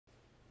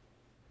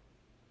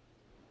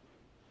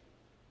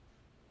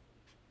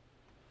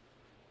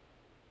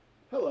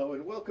Hello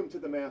and welcome to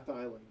the Math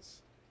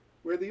Islands,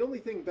 where the only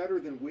thing better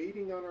than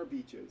wading on our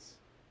beaches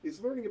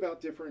is learning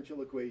about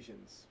differential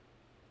equations.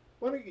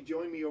 Why don't you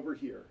join me over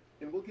here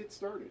and we'll get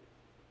started.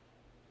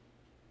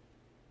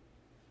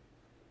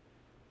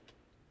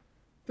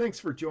 Thanks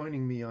for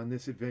joining me on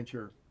this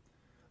adventure.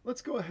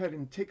 Let's go ahead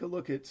and take a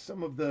look at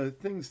some of the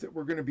things that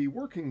we're going to be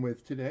working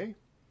with today.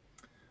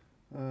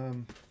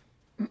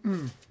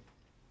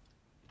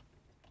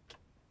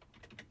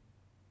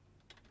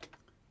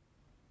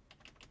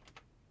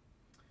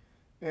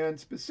 And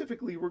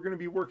specifically, we're going to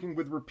be working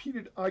with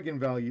repeated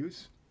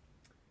eigenvalues.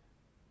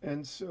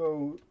 And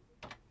so,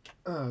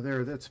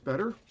 that's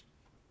better.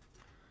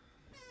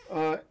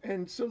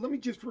 And so let me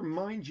just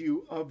remind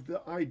you of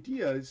the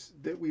ideas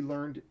that we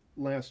learned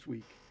last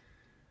week.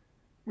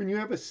 When you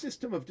have a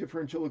system of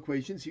differential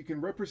equations, you can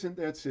represent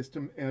that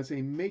system as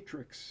a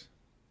matrix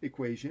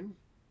equation.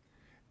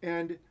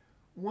 And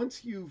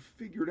once you've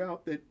figured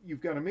out that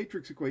you've got a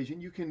matrix equation,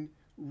 you can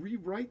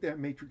rewrite that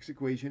matrix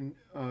equation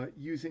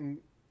using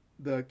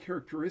the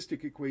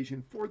characteristic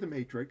equation for the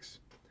matrix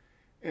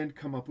and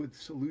come up with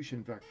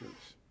solution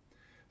vectors.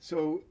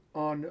 So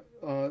on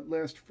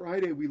last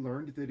Friday, we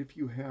learned that if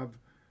you have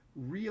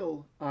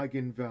real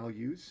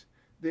eigenvalues,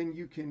 then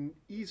you can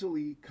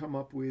easily come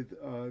up with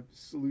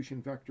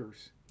solution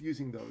vectors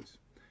using those.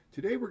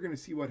 Today, we're going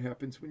to see what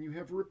happens when you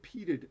have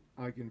repeated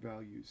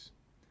eigenvalues.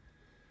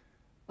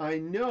 I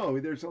know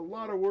there's a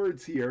lot of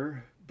words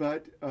here,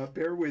 but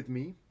bear with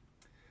me.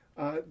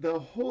 The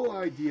whole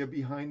idea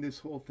behind this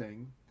whole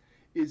thing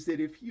is that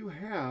if you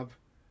have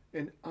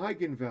an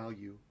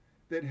eigenvalue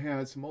that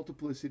has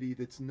multiplicity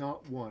that's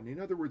not 1,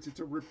 in other words, it's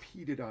a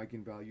repeated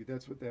eigenvalue,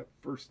 that's what that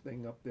first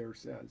thing up there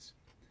says,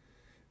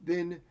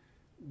 then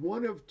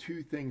one of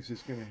two things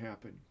is going to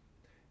happen.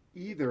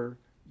 Either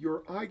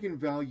your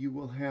eigenvalue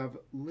will have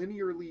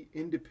linearly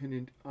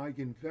independent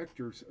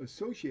eigenvectors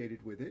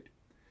associated with it,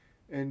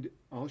 and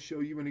I'll show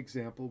you an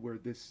example where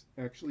this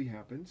actually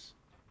happens.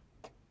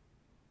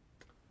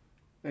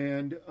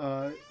 And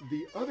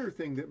the other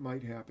thing that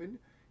might happen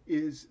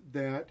is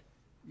that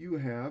you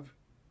have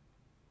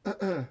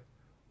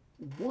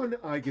one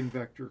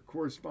eigenvector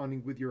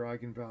corresponding with your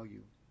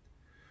eigenvalue.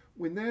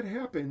 When that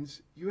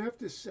happens, you have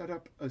to set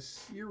up a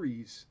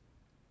series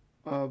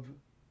of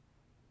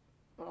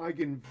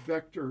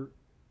eigenvector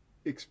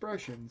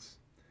expressions.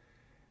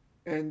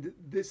 And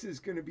this is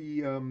going to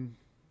be a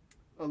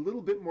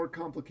little bit more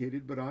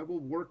complicated, but I will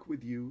work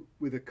with you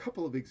with a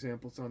couple of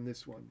examples on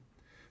this one.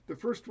 The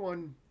first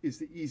one is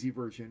the easy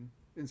version,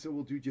 and so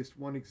we'll do just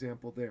one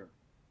example there.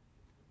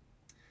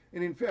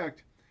 And in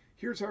fact,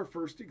 here's our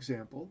first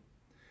example.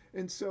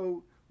 And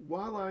so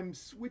while I'm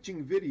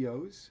switching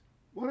videos,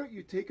 why don't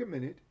you take a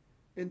minute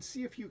and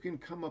see if you can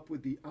come up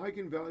with the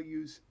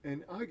eigenvalues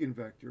and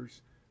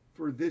eigenvectors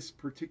for this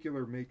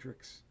particular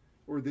matrix,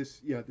 or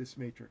this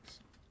matrix.